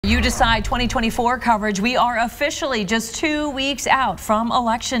You Decide 2024 coverage. We are officially just 2 weeks out from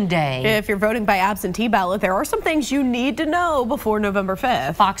Election Day. If you're voting by absentee ballot, there are some things you need to know before November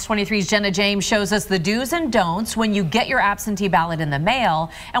 5th. Fox 23's Jenna James shows us the do's and don'ts when you get your absentee ballot in the mail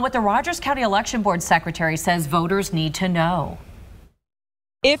and what the Rogers County Election Board Secretary says voters need to know.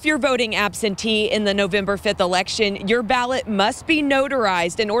 If you're voting absentee in the November 5th election, your ballot must be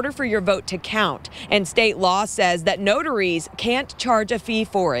notarized in order for your vote to count. And state law says that notaries can't charge a fee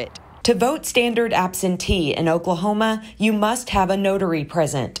for it. To vote standard absentee in Oklahoma, you must have a notary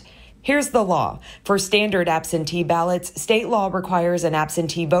present. Here's the law. For standard absentee ballots, state law requires an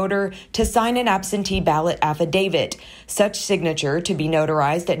absentee voter to sign an absentee ballot affidavit, such signature to be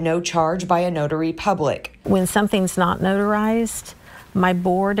notarized at no charge by a notary public. When something's not notarized, my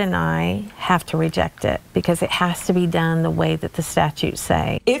board and I have to reject it because it has to be done the way that the statutes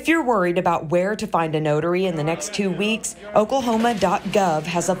say. If you're worried about where to find a notary in the next 2 weeks, Oklahoma.gov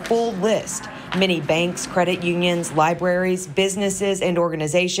has a full list. Many banks, credit unions, libraries, businesses, and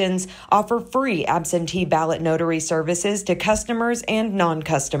organizations offer free absentee ballot notary services to customers and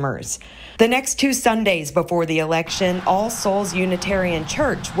non-customers. The next 2 Sundays before the election, All Souls Unitarian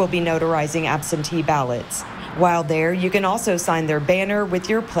Church will be notarizing absentee ballots. While there, you can also sign their banner with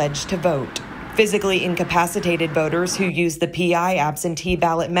your pledge to vote. Physically incapacitated voters who use the PI absentee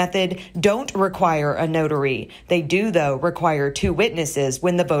ballot method don't require a notary. They do, though, require 2 witnesses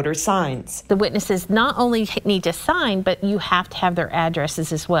when the voter signs. The witnesses not only need to sign, but you have to have their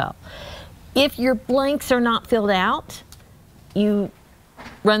addresses as well. If your blanks are not filled out, you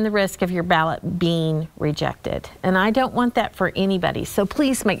run the risk of your ballot being rejected. And I don't want that for anybody. So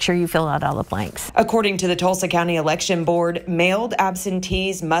please make sure you fill out all the blanks. According to the Tulsa County Election Board, mailed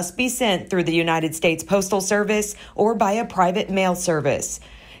absentees must be sent through the United States Postal Service or by a private mail service.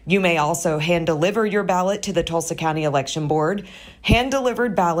 You may also hand-deliver your ballot to the Tulsa County Election Board.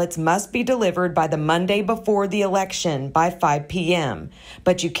 Hand-delivered ballots must be delivered by the Monday before the election by 5 p.m.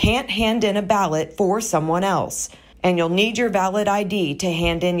 But you can't hand in a ballot for someone else. And you'll need your valid ID to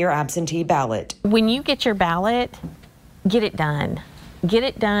hand in your absentee ballot. When you get your ballot, get it done. Get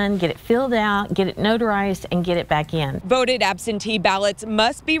it done, get it filled out, get it notarized, and get it back in. Voted absentee ballots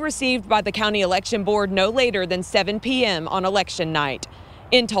must be received by the County Election Board no later than 7 p.m. on election night.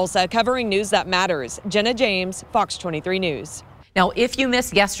 In Tulsa, covering news that matters, Jenna James, Fox 23 News. Now, if you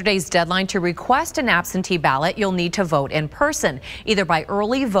missed yesterday's deadline to request an absentee ballot, you'll need to vote in person, either by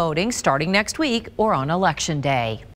early voting starting next week or on Election Day.